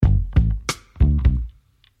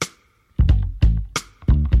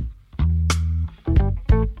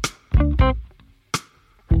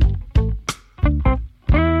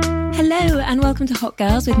and welcome to Hot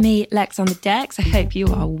Girls with me, Lex on the decks. I hope you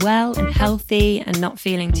are well and healthy and not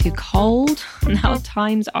feeling too cold now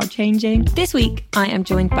times are changing. This week, I am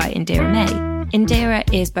joined by Indira May. Indira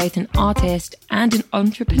is both an artist and an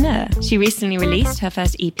entrepreneur. She recently released her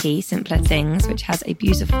first EP, Simpler Things, which has a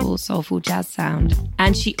beautiful, soulful jazz sound.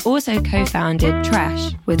 And she also co-founded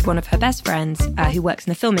Trash with one of her best friends who works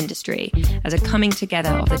in the film industry as a coming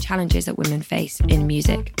together of the challenges that women face in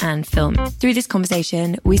music and film. Through this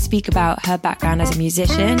conversation, we speak about her background as a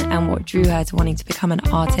musician and what drew her to wanting to become an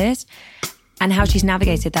artist, and how she's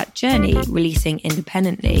navigated that journey releasing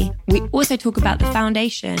independently. We also talk about the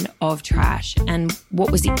foundation of Trash and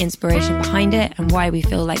what was the inspiration behind it and why we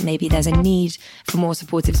feel like maybe there's a need for more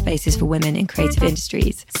supportive spaces for women in creative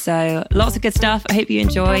industries. So lots of good stuff. I hope you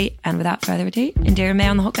enjoy. And without further ado, Indira May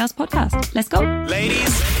on the Hot Girls podcast. Let's go.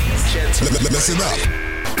 Ladies, listen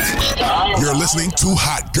up. You're listening to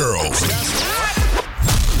Hot Girls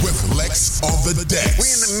with Lex on the decks. We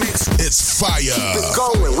in the mix. It's fire. Keep it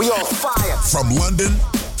going. We on fire. From London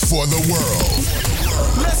for the world.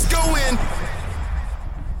 Let's go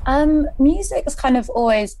in. Music has kind of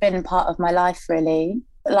always been part of my life, really.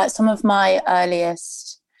 Like some of my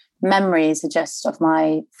earliest memories are just of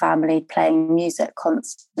my family playing music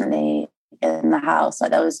constantly in the house. Like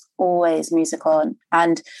there was always music on,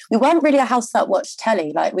 and we weren't really a house that watched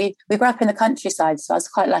telly. Like we grew up in the countryside, so I was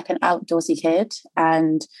quite like an outdoorsy kid,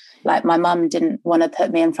 and like my mum didn't want to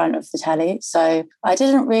put me in front of the telly, so I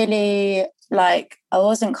didn't really I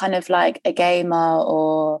wasn't kind of like a gamer,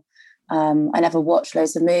 or I never watched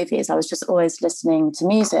loads of movies. I was just always listening to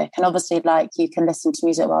music, and obviously like you can listen to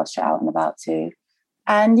music whilst you're out and about too.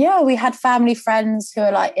 And yeah, we had family friends who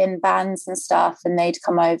were like in bands and stuff, and they'd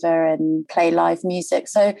come over and play live music.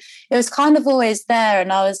 So it was kind of always there.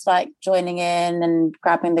 And I was like joining in and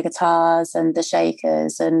grabbing the guitars and the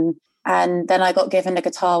shakers. And then I got given a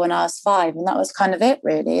guitar when I was 5. And that was kind of it,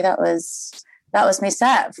 really. That was me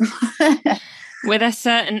set. Were there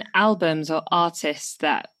certain albums or artists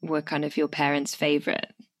that were kind of your parents' favourite?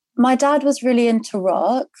 My dad was really into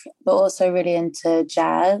rock, but also really into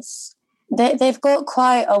jazz. They've got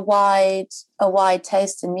quite a wide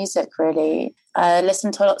taste in music, really. Listen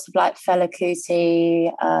to lots of like Fela Kuti,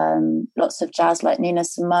 lots of jazz like Nina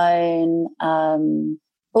Simone,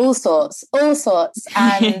 all sorts.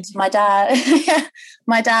 And my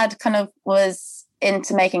dad kind of was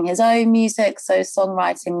into making his own music, so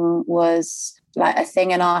songwriting was like a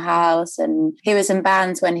thing in our house, and he was in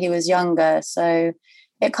bands when he was younger, so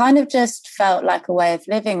it kind of just felt like a way of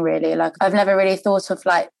living, really. Like I've never really thought of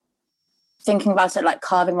like thinking about it like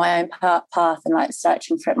carving my own path and like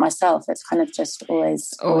searching for it myself. It's kind of just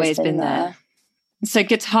always been there. So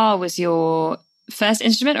guitar was your first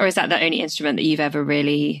instrument, or is that the only instrument that you've ever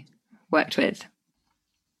really worked with?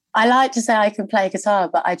 I like to say I can play guitar,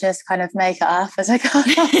 but I just kind of make it up as I go.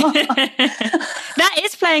 That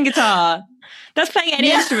is playing guitar. That's playing any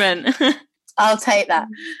instrument. I'll take that.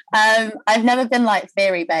 I've never been like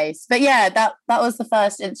theory based, but yeah, that was the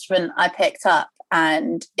first instrument I picked up.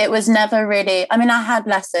 And it was never really, I mean, I had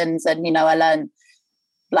lessons and, you know, I learned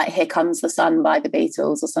like Here Comes the Sun by the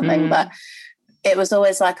Beatles or something, but it was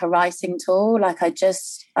always like a writing tool. Like I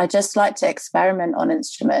just like to experiment on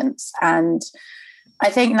instruments. And I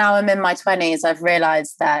think now I'm in my 20s, I've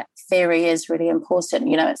realized that theory is really important.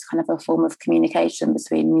 You know, it's kind of a form of communication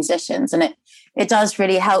between musicians, and it does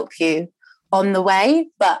really help you on the way.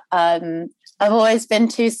 But I've always been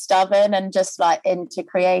too stubborn and just like into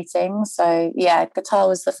creating. So yeah, guitar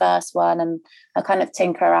was the first one, and I kind of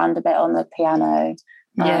tinker around a bit on the piano.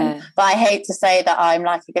 Yeah. But I hate to say that I'm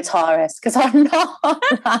like a guitarist, because I'm not.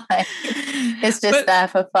 Like, it's just there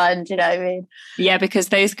for fun, do you know what I mean? Yeah, because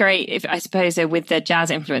those great, I suppose, with the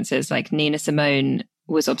jazz influences, like Nina Simone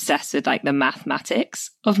was obsessed with like the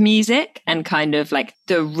mathematics of music and kind of like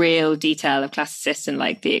the real detail of classicists and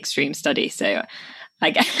like the extreme study. So I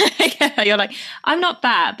get you're like, I'm not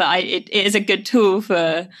that, but it is a good tool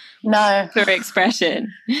for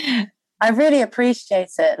expression. I really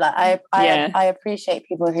appreciate it. Like I appreciate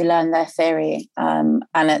people who learn their theory, and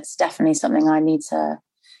it's definitely something I need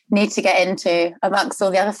to get into amongst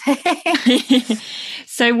all the other things.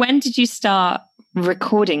 So when did you start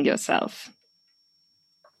recording yourself?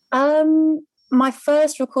 My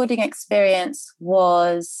first recording experience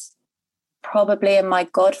was probably in my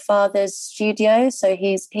godfather's studio. So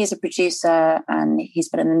he's a producer, and he's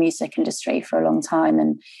been in the music industry for a long time,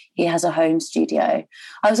 and he has a home studio.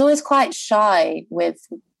 I was always quite shy with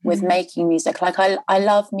making music. Like I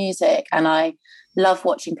love music and I love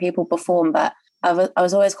watching people perform, but I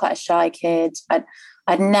was always quite a shy kid.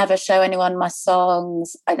 I'd never show anyone my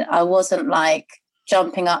songs. I wasn't like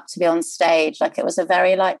jumping up to be on stage. Like it was a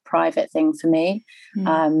very like private thing for me.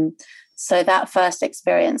 So that first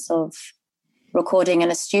experience of recording in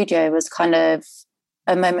a studio was kind of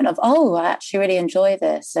a moment of, oh, I actually really enjoy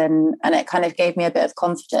this. And it kind of gave me a bit of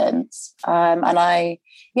confidence. And I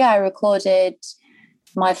recorded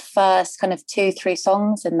my first kind of 2-3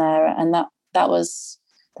 songs in there. And that was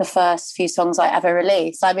the first few songs I ever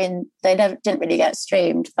released. I mean, they didn't really get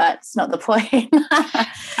streamed, but it's not the point.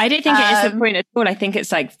 I don't think it is the point at all. I think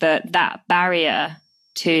it's like that barrier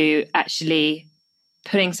to actually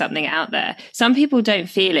putting something out there. Some people don't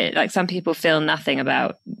feel it. Like some people feel nothing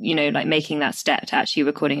about, like making that step to actually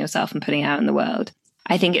recording yourself and putting it out in the world.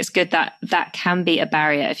 I think it's good that can be a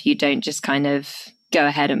barrier if you don't just kind of go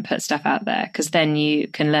ahead and put stuff out there, because then you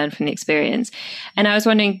can learn from the experience. And I was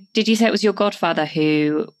wondering, did you say it was your godfather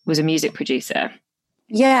who was a music producer?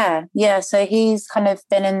 Yeah. So he's kind of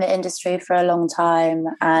been in the industry for a long time.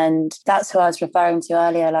 And that's who I was referring to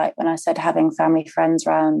earlier, like when I said having family friends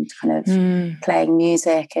around, kind of playing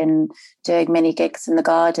music and doing mini gigs in the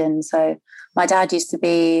garden. So my dad used to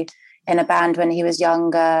be in a band when he was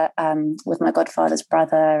younger, with my godfather's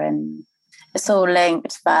brother, and it's all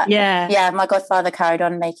linked. But yeah, my godfather carried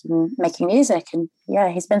on making music, and yeah,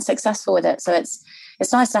 he's been successful with it. So it's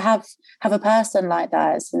nice to have a person like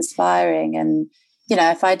that. It's inspiring. And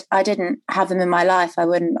if I didn't have him in my life, I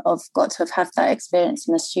wouldn't have got to have had that experience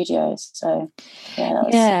in the studios. So that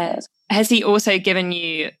was. Has he also given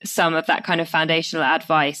you some of that kind of foundational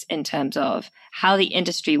advice in terms of how the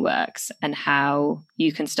industry works and how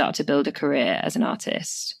you can start to build a career as an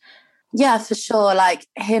artist? Yeah, for sure. Like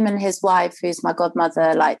him and his wife, who's my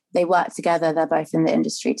godmother, like they work together. They're both in the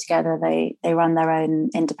industry together. They run their own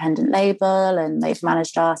independent label and they've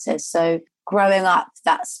managed artists. So growing up,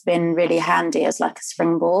 that's been really handy as like a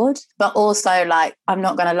springboard. But also, like, I'm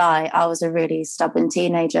not going to lie, I was a really stubborn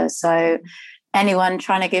teenager. So anyone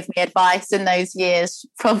trying to give me advice in those years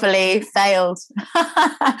probably failed,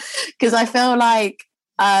 because I feel like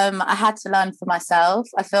I had to learn for myself.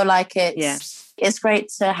 I feel like it's great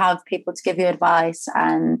to have people to give you advice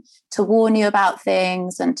and to warn you about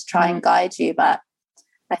things and to try and guide you. But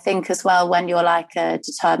I think as well, when you're like a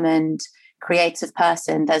determined creative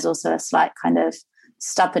person, there's also a slight kind of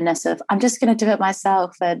stubbornness of, I'm just going to do it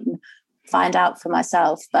myself and find out for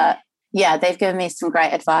myself. But yeah, they've given me some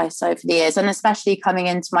great advice over the years, and especially coming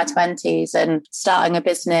into my 20s and starting a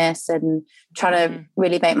business and trying to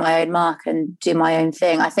really make my own mark and do my own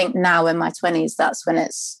thing. I think now in my 20s, that's when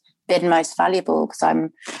it's been most valuable,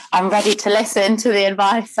 because I'm ready to listen to the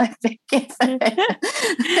advice I've been given.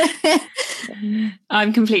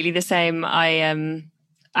 I'm completely the same.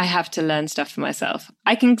 I have to learn stuff for myself.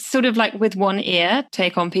 I can sort of like with one ear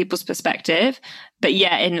take on people's perspective, but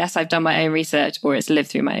yeah, unless I've done my own research or it's lived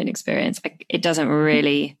through my own experience, it doesn't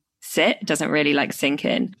really sit. It doesn't really like sink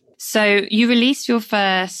in. So you released your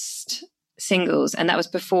first singles, and that was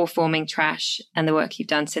before forming Trash and the work you've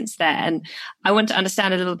done since then. I want to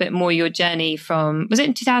understand a little bit more your journey from, was it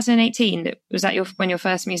in 2018? Was that when your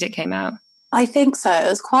first music came out? I think so. It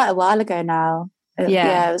was quite a while ago now.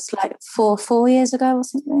 Yeah, it was like four years ago or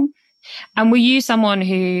something. And were you someone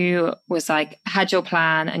who was like, had your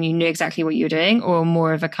plan and you knew exactly what you were doing, or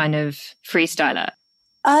more of a kind of freestyler?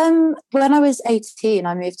 When I was 18,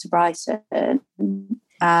 I moved to Brighton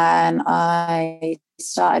and I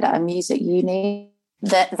started at a music uni.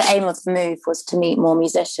 The aim of the move was to meet more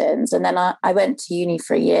musicians. And then I went to uni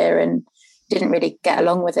for a year and didn't really get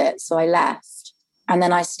along with it. So I left. And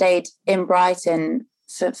then I stayed in Brighton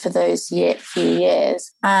for those few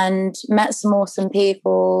years and met some awesome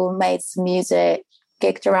people, made some music,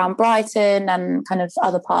 gigged around Brighton and kind of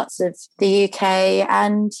other parts of the UK.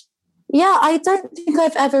 And yeah, I don't think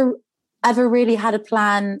I've ever really had a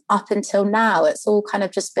plan up until now. It's all kind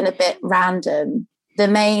of just been a bit random. The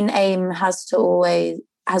main aim has always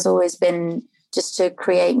been just to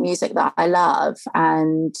create music that I love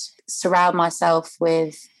and surround myself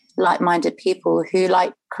with like-minded people who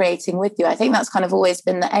like creating with you. I think that's kind of always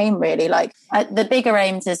been the aim, really. Like the bigger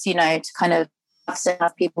aims is, to kind of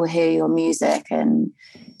have people hear your music and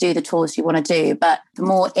do the tours you want to do. But the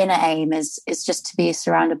more inner aim is just to be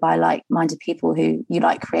surrounded by like-minded people who you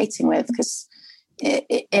like creating with, because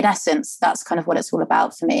in essence, that's kind of what it's all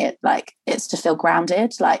about for me. It's to feel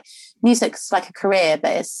grounded. Like music's like a career,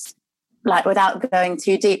 but it's like, without going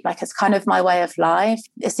too deep, like it's kind of my way of life.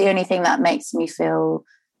 It's the only thing that makes me feel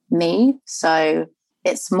me. So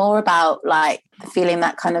it's more about like feeling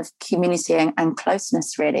that kind of community and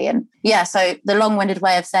closeness, really. And yeah, so the long-winded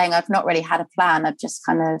way of saying I've not really had a plan. I've just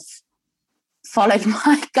kind of followed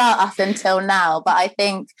my gut up until now. But I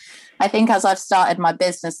think as I've started my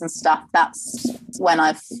business and stuff, that's when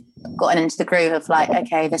I've gotten into the groove of like,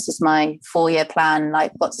 okay, this is my 4-year plan.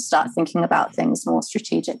 Like, got to start thinking about things more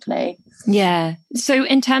strategically. Yeah. So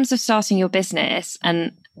in terms of starting your business,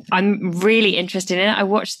 and I'm really interested in it. I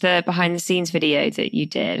watched the behind the scenes video that you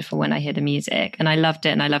did for When I Hear the Music, and I loved it.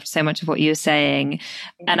 And I loved so much of what you were saying.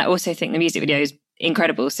 And I also think the music video is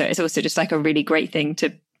incredible. So it's also just like a really great thing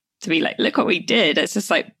to be like, look what we did. It's just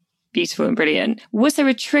like beautiful and brilliant. Was there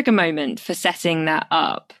a trigger moment for setting that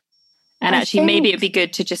up? And actually, maybe it'd be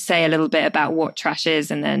good to just say a little bit about what Trash is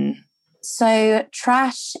and then... So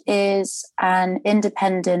Trash is an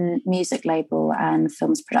independent music label and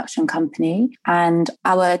films production company. And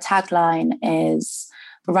our tagline is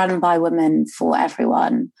run by women for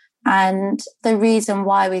everyone. And the reason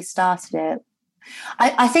why we started it,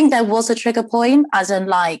 I think there was a trigger point, as in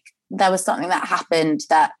like there was something that happened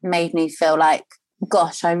that made me feel like,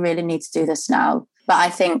 gosh, I really need to do this now. But I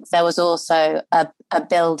think there was also a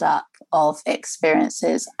build-up of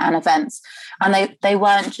experiences and events. And they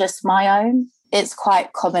weren't just my own. It's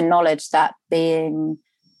quite common knowledge that being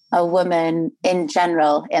a woman in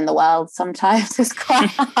general in the world sometimes is quite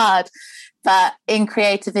hard. But in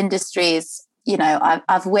creative industries, you know,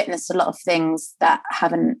 I've witnessed a lot of things that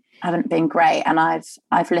haven't been great. And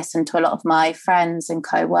I've listened to a lot of my friends and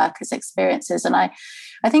co-workers' experiences. And I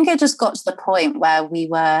think it just got to the point where we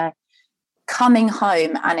were coming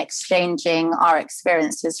home and exchanging our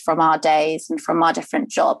experiences from our days and from our different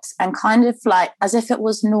jobs, and kind of like as if it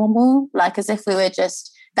was normal, like as if we were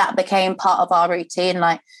just, that became part of our routine,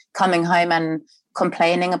 like coming home and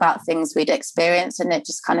complaining about things we'd experienced, and it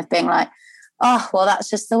just kind of being like, oh, well, that's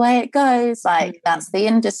just the way it goes. Like, that's the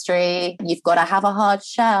industry. You've got to have a hard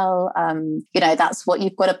shell. You know, that's what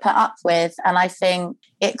you've got to put up with. And I think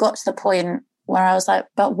it got to the point where I was like,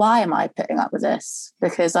 but why am I putting up with this?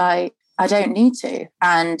 Because I don't need to.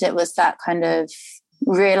 And it was that kind of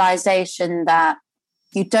realization that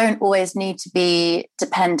you don't always need to be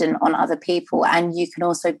dependent on other people, and you can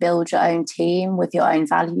also build your own team with your own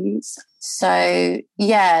values. So,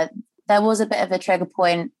 yeah, there was a bit of a trigger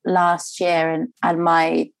point last year, and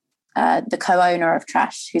my the co-owner of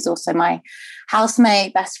Trash, who's also my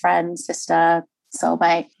housemate, best friend, sister,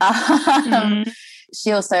 soulmate,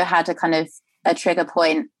 she also had a kind of a trigger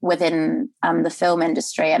point within the film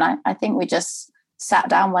industry. And I think we just sat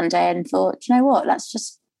down one day and thought, you know what, let's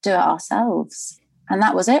just do it ourselves. And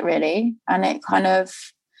that was it, really. And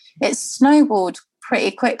it snowballed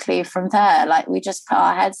pretty quickly from there. Like, we just put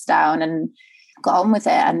our heads down and got on with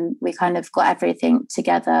it. And we kind of got everything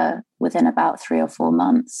together within about 3 or 4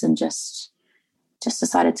 months and just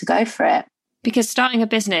decided to go for it. Because starting a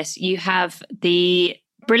business, you have the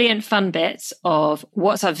brilliant fun bits of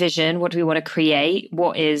what's our vision, what do we want to create,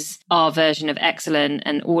 what is our version of excellent,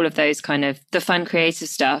 and all of those kind of the fun creative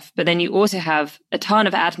stuff. But then you also have a ton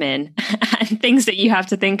of admin and things that you have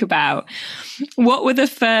to think about. What were the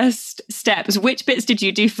first steps? Which bits did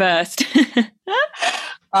you do first?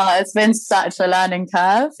 Oh, it's been such a learning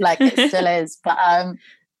curve, like it still is. But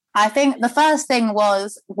I think the first thing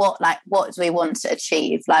was what do we want to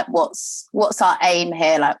achieve? Like, what's our aim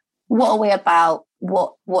here? Like, what are we about?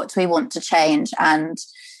 What do we want to change? And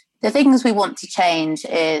the things we want to change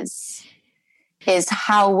is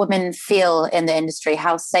how women feel in the industry,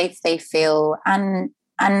 how safe they feel. And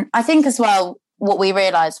I think as well, what we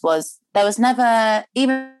realized was there was never,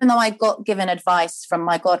 even though I got given advice from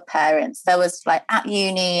my godparents, there was like at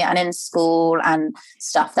uni and in school and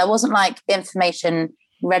stuff, there wasn't like information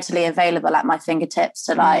readily available at my fingertips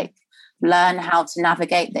to like learn how to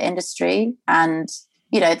navigate the industry. And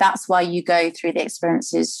you know, that's why you go through the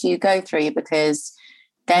experiences you go through, because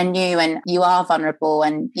they're new and you are vulnerable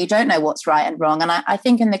and you don't know what's right and wrong. And I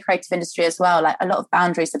think in the creative industry as well, like a lot of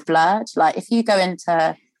boundaries are blurred. Like if you go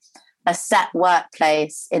into a set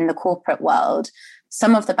workplace in the corporate world,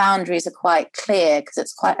 some of the boundaries are quite clear because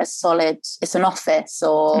it's quite a solid, it's an office,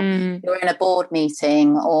 or you're in a board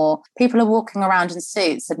meeting, or people are walking around in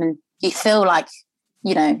suits and you feel like,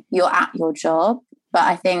 you know, you're at your job. But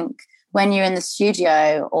I think when you're in the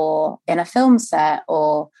studio or in a film set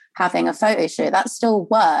or having a photo shoot, that's still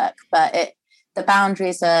work, but the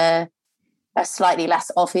boundaries are slightly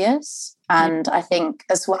less obvious. And I think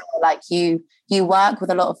as well, like you work with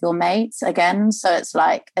a lot of your mates again. So it's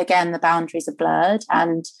like, again, the boundaries are blurred.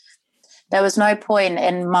 And there was no point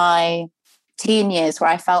in my teen years where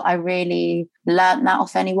I felt I really learnt that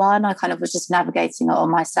off anyone. I kind of was just navigating it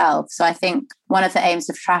on myself. So I think one of the aims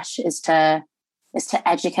of Trash is to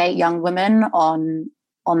educate young women on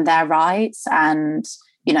their rights and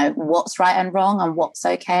you know, what's right and wrong and what's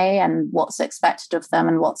okay and what's expected of them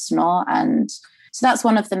and what's not. And so that's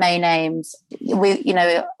one of the main aims. We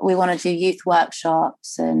want to do youth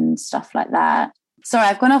workshops and stuff like that. Sorry,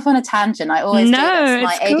 I've gone off on a tangent. I always do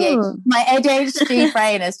this. My ADHD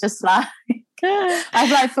brain is just like,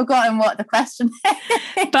 I've like forgotten what the question is.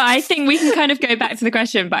 But I think we can kind of go back to the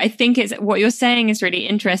question, but I think it's what you're saying is really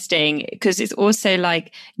interesting, because it's also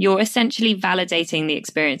like you're essentially validating the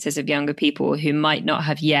experiences of younger people who might not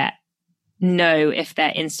have yet know if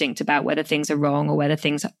their instinct about whether things are wrong or whether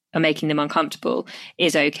things are making them uncomfortable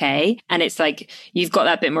is okay. And it's like you've got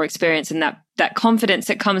that bit more experience and that confidence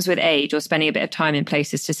that comes with age or spending a bit of time in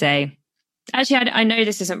places to say, actually, I know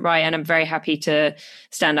this isn't right, and I'm very happy to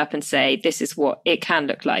stand up and say, this is what it can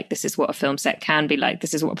look like. This is what a film set can be like.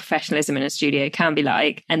 This is what professionalism in a studio can be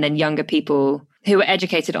like. And then younger people who are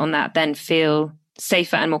educated on that then feel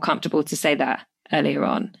safer and more comfortable to say that earlier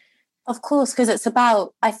on. Of course, because it's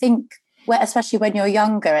about, I think, especially when you're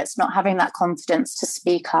younger, it's not having that confidence to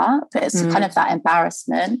speak up. It's kind of that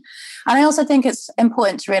embarrassment. And I also think it's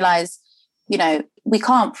important to realise, you know, we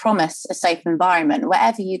can't promise a safe environment.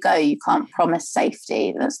 Wherever you go, you can't promise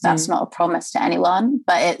safety. That's not a promise to anyone.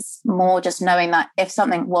 But it's more just knowing that if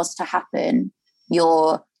something was to happen,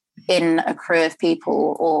 you're in a crew of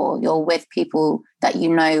people or you're with people that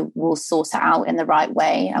you know will sort it out in the right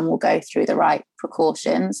way and will go through the right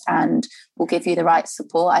precautions and will give you the right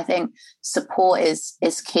support. I think support is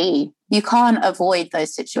key. You can't avoid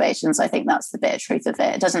those situations. I think that's the bitter truth of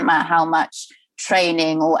it. It doesn't matter how much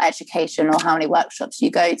training or education or how many workshops you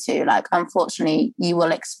go to. Like, unfortunately, you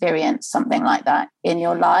will experience something like that in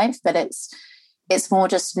your life. But it's more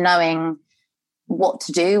just knowing what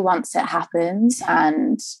to do once it happens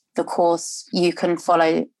and the course you can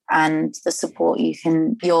follow and the support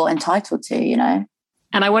you're entitled to, you know.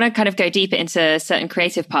 And I want to kind of go deeper into certain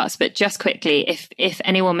creative parts, but just quickly, if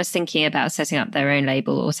anyone was thinking about setting up their own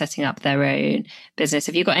label or setting up their own business,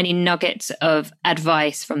 have you got any nuggets of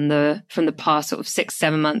advice from the past sort of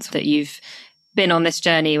 6-7 months that you've been on this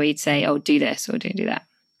journey where you'd say, oh, do this or don't do that?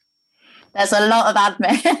 There's a lot of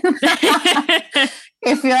admin.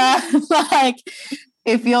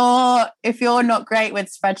 if you're not great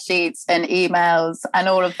with spreadsheets and emails and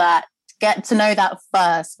all of that, get to know that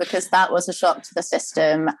first, because that was a shock to the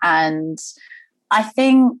system. And I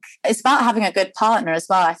think it's about having a good partner as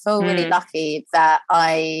well. I feel really lucky that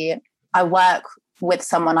I work with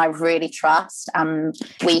someone I really trust and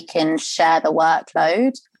we can share the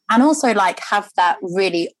workload and also like have that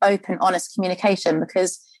really open, honest communication,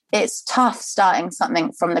 because it's tough starting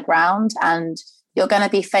something from the ground and you're going to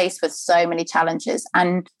be faced with so many challenges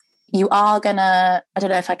and you are going to, I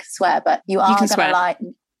don't know if I can swear, but you are going to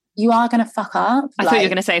fuck up. I thought you were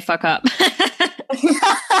going to say fuck up.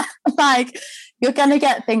 Like, you're going to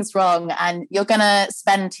get things wrong and you're going to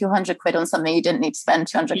spend 200 quid on something you didn't need to spend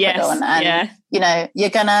 200 quid on. And, you're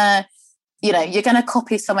going to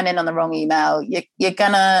copy someone in on the wrong email. You're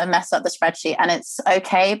going to mess up the spreadsheet and it's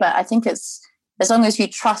okay. But I think it's, as long as you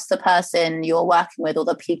trust the person you're working with or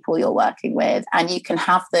the people you're working with, and you can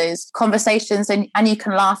have those conversations and you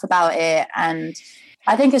can laugh about it. And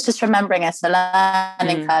I think it's just remembering it's a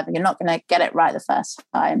learning curve and you're not going to get it right the first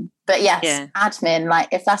time. But yes, admin, like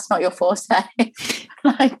if that's not your forte,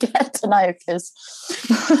 like get to know, because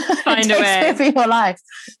find a way for your life.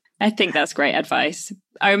 I think that's great advice.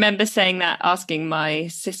 I remember saying that, asking my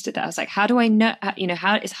sister that. I was like, how do I know,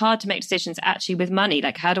 how it's hard to make decisions actually with money.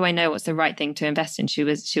 Like, how do I know what's the right thing to invest in? She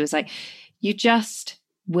was like, you just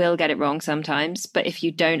will get it wrong sometimes. But if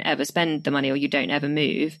you don't ever spend the money or you don't ever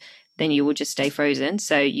move, then you will just stay frozen.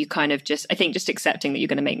 So you kind of I think just accepting that you're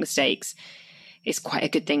going to make mistakes is quite a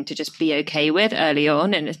good thing to just be okay with early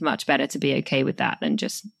on. And it's much better to be okay with that than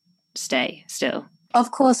just stay still.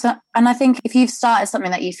 Of course. And I think if you've started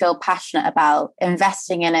something that you feel passionate about,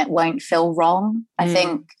 investing in it won't feel wrong. I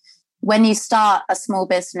think when you start a small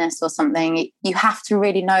business or something, you have to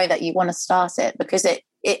really know that you want to start it, because it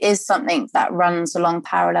is something that runs along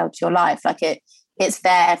parallel to your life. Like it's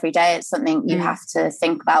there every day. It's something you have to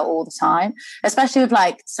think about all the time, especially with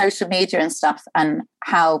like social media and stuff and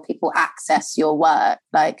how people access your work.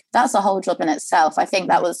 Like that's a whole job in itself. I think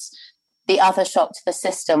that was the other shock to the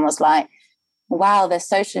system, was like, wow, this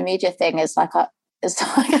social media thing is like, where do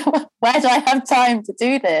I have time to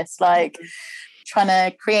do this? Like trying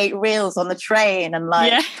to create reels on the train and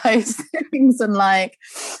like post things and like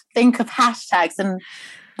think of hashtags.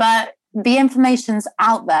 But the information's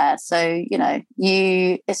out there. So,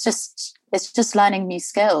 it's just learning new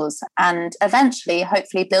skills and eventually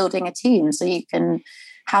hopefully building a team so you can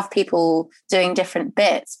have people doing different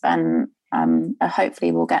bits and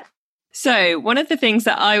hopefully we'll get So one of the things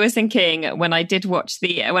that I was thinking when I watched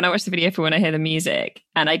the video for When I Hear the Music,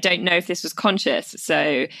 and I don't know if this was conscious,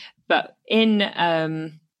 but in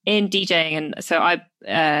DJing, and so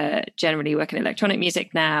I generally work in electronic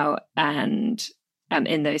music now, and I'm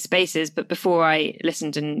in those spaces. But before, I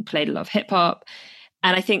listened and played a lot of hip hop,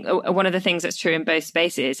 and I think one of the things that's true in both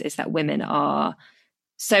spaces is that women are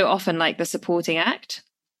so often like the supporting act.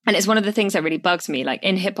 And it's one of the things that really bugs me. Like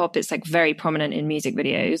in hip hop, it's like very prominent in music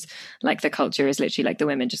videos. Like the culture is literally like the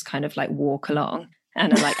women just kind of like walk along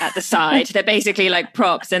and are like at the side. They're basically like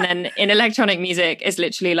props. And then in electronic music, it's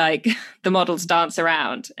literally like the models dance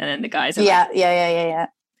around and then the guys are yeah.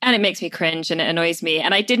 And it makes me cringe and it annoys me.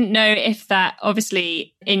 And I didn't know if that,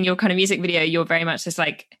 obviously in your kind of music video, you're very much just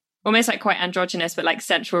like almost like quite androgynous, but like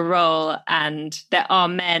central role. And there are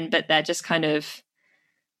men, but they're just kind of,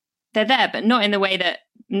 they're there, but not in the way that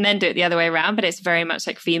men do it the other way around, but it's very much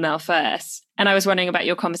like female first. And I was wondering about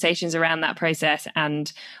your conversations around that process and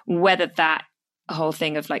whether that whole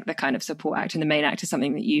thing of like the kind of support act and the main act is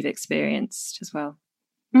something that you've experienced as well.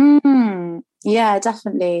 Yeah,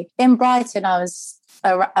 definitely. In Brighton, I was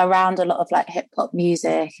around a lot of like hip hop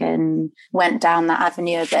music and went down that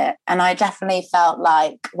avenue a bit. And I definitely felt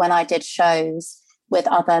like when I did shows with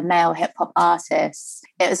other male hip hop artists,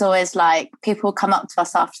 it was always like people would come up to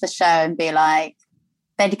us after the show and be like,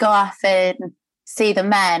 they'd go off and see the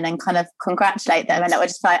men and kind of congratulate them. And it would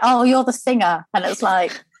just be like, oh, you're the singer. And it was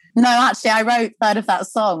like, no, actually, I wrote third of that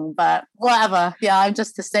song, but whatever. Yeah, I'm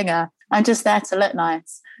just a singer. I'm just there to look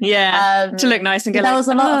nice. Yeah, to look nice and get there was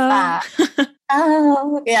a lot of that.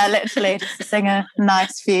 Oh, yeah, literally just to sing a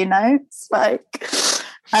nice few notes. Like,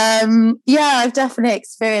 yeah, I've definitely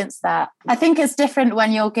experienced that. I think it's different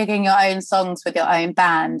when you're gigging your own songs with your own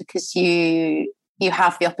band because you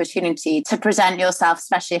have the opportunity to present yourself,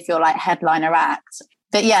 especially if you're like headliner act.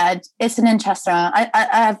 But yeah, it's an interesting one.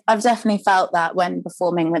 I've definitely felt that when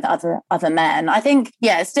performing with other men. I think,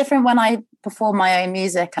 yeah, it's different when I perform my own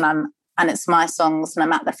music and it's my songs and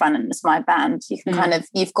I'm at the front and it's my band. You can kind of,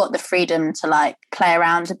 you've got the freedom to like play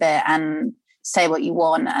around a bit and say what you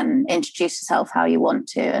want and introduce yourself how you want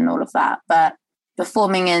to and all of that. But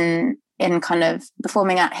performing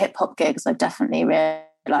performing at hip hop gigs, I've definitely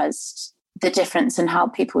realised the difference in how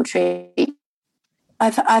people treat.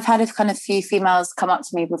 I've had a kind of few females come up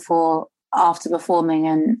to me before after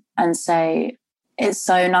performing and say it's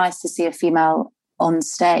so nice to see a female on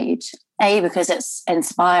stage. A, because it's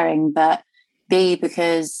inspiring, but B,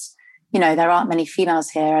 because there aren't many females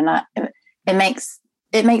here, and it makes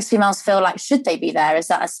females feel like, should they be there? Is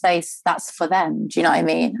that a space that's for them? Do you know what I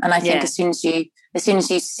mean? And I think as soon as you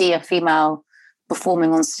see a female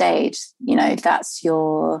performing on stage, that's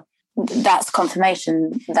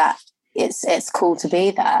confirmation that it's cool to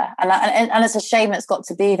be there. And it's a shame it's got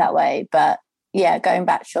to be that way, but yeah, going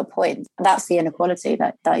back to your point, that's the inequality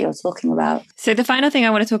that you're talking about. So the final thing I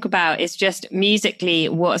want to talk about is just musically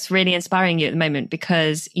what's really inspiring you at the moment,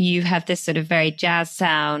 because you have this sort of very jazz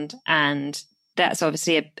sound, and that's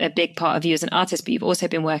obviously a big part of you as an artist, but you've also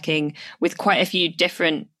been working with quite a few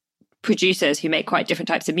different producers who make quite different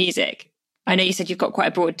types of music. I know you said you've got quite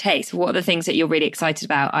a broad taste. What are the things that you're really excited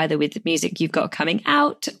about, either with the music you've got coming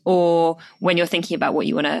out or when you're thinking about what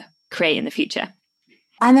you want to create in the future?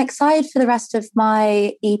 I'm excited for the rest of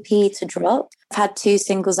my EP to drop. I've had 2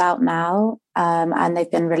 singles out now, and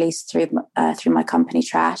they've been released through my company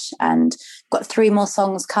Trash, and got 3 more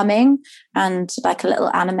songs coming, and like a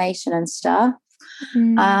little animation and stuff.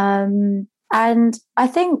 And I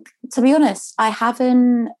think, to be honest, I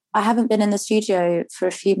haven't been in the studio for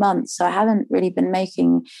a few months, so I haven't really been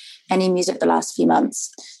making any music the last few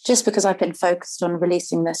months, just because I've been focused on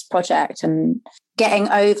releasing this project and getting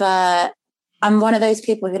over. I'm one of those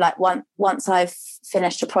people who like once I've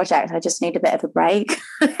finished a project, I just need a bit of a break.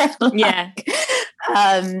 Yeah.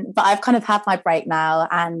 But I've kind of had my break now,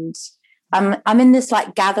 and I'm in this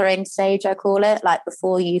like gathering stage, I call it. Like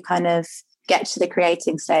before you kind of get to the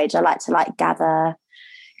creating stage, I like to like gather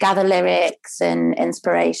lyrics and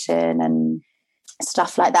inspiration and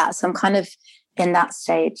stuff like that. So I'm kind of in that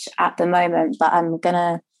stage at the moment, but I'm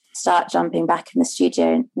gonna start jumping back in the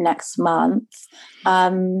studio next month.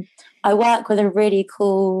 I work with a really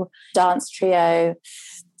cool dance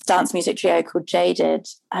music trio called Jaded,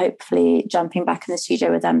 hopefully jumping back in the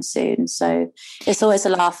studio with them soon. So it's always a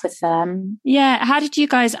laugh with them. Yeah. How did you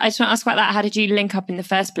guys, I just want to ask about that. How did you link up in the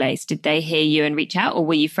first place? Did they hear you and reach out, or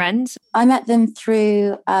were you friends? I met them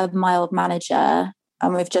through my old manager,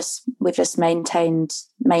 and we've just maintained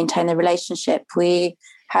the relationship. We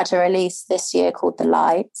had a release this year called The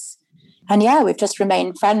Lights. And yeah, we've just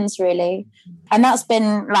remained friends, really. And that's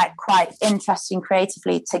been like quite interesting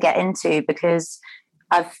creatively to get into, because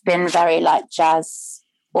I've been very like jazz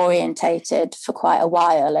orientated for quite a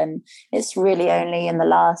while, and it's really only in the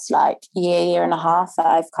last like year and a half that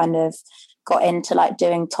I've kind of got into like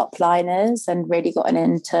doing top liners and really gotten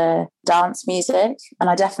into dance music. And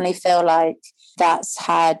I definitely feel like that's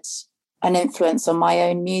had an influence on my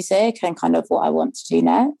own music and kind of what I want to do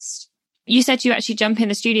next. You said you actually jump in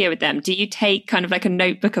the studio with them. Do you take kind of like a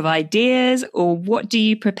notebook of ideas, or what do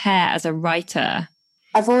you prepare as a writer?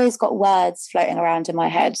 I've always got words floating around in my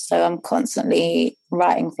head, so I'm constantly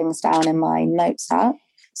writing things down in my notes app.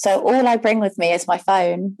 So all I bring with me is my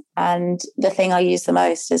phone, and the thing I use the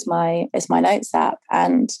most is my notes app.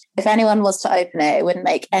 And if anyone was to open it, it wouldn't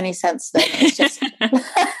make any sense to them. It's just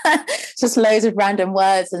just loads of random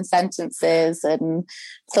words and sentences and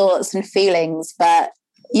thoughts and feelings. But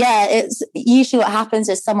yeah, it's usually what happens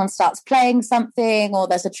is someone starts playing something, or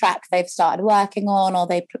there's a track they've started working on, or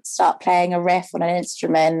they start playing a riff on an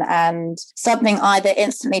instrument, and something either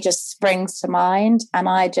instantly just springs to mind and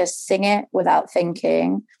I just sing it without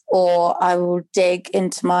thinking, or I will dig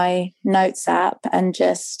into my notes app and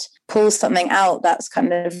just pull something out that's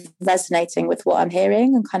kind of resonating with what I'm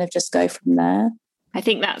hearing and kind of just go from there. I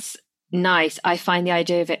think that's nice. I find the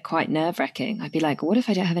idea of it quite nerve-wracking. I'd be like, what if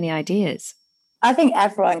I don't have any ideas? I think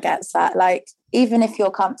everyone gets that. Like, even if you're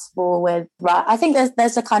comfortable with, right, I think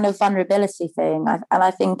there's a kind of vulnerability thing. And I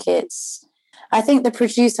think the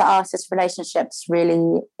producer-artist relationship's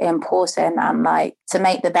really important. And like, to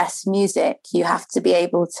make the best music, you have to be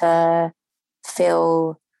able to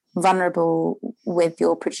feel vulnerable with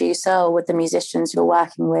your producer or with the musicians you're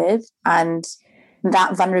working with. And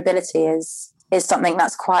that vulnerability is something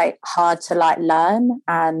that's quite hard to like learn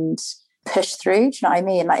and push through. Do you know what I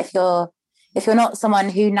mean? Like, if you're not someone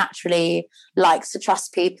who naturally likes to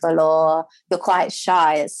trust people, or you're quite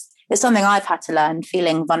shy, it's something I've had to learn,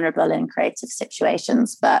 feeling vulnerable in creative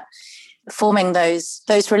situations. But forming those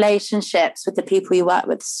relationships with the people you work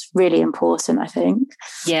with is really important, I think.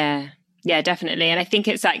 Yeah, definitely. And I think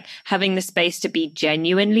it's like having the space to be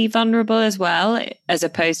genuinely vulnerable as well, as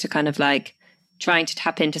opposed to kind of like trying to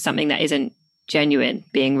tap into something that isn't genuine,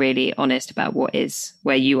 being really honest about what is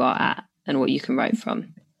where you are at and what you can write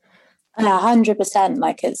from. 100%.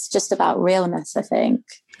 Like, it's just about realness, I think.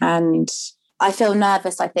 And I feel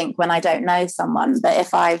nervous, I think, when I don't know someone. But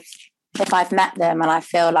if I've met them and I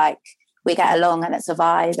feel like we get along and it's a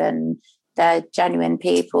vibe and they're genuine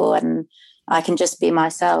people and I can just be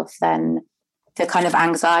myself, then the kind of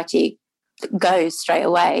anxiety goes straight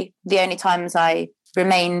away. The only times I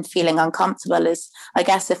remain feeling uncomfortable is, I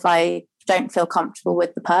guess, if I don't feel comfortable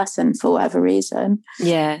with the person for whatever reason.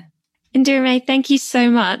 Yeah. Indira May, thank you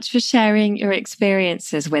so much for sharing your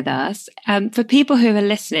experiences with us. For people who are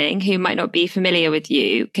listening who might not be familiar with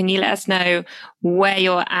you, can you let us know where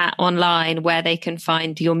you're at online, where they can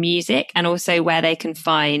find your music, and also where they can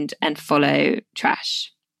find and follow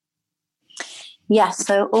Trash? Yes,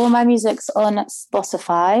 so all my music's on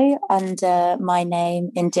Spotify under my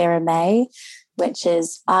name, Indira May, which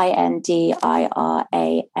is INDIRAMAY.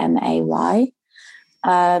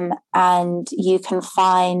 And you can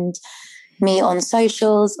find me on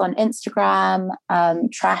socials, on Instagram.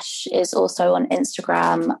 Trash is also on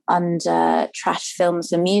Instagram under Trash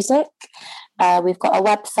Films and Music. We've got a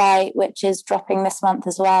website which is dropping this month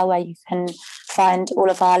as well, where you can find all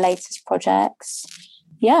of our latest projects.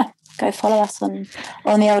 Yeah, go follow us on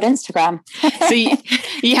the old Instagram. So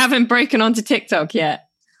you haven't broken onto TikTok yet?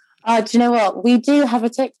 Oh, do you know what? We do have a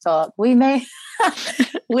TikTok. We made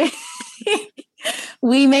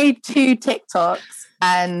we made 2 TikToks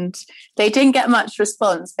and they didn't get much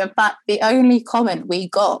response. In fact, the only comment we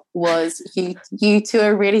got was, you 2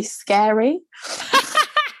 are really scary.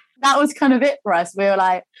 That was kind of it for us. We were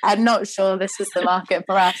like, I'm not sure this is the market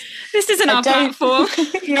for us. This isn't our platform.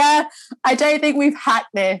 Yeah, I don't think we've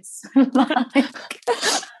hacked this.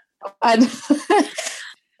 And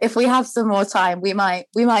if we have some more time, we might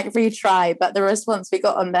retry. But the response we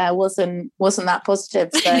got on there wasn't that positive.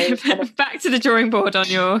 So kind of, back to the drawing board on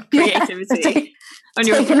your creativity, on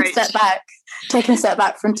your approach. Taking a step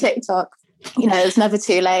back from TikTok. You know, it's never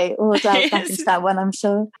too late. We'll dive back into that one, I'm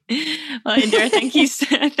sure. Well, Indira,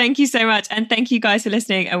 thank you so much, and thank you guys for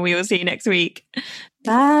listening. And we will see you next week.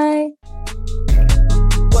 Bye.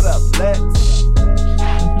 What up, Lex?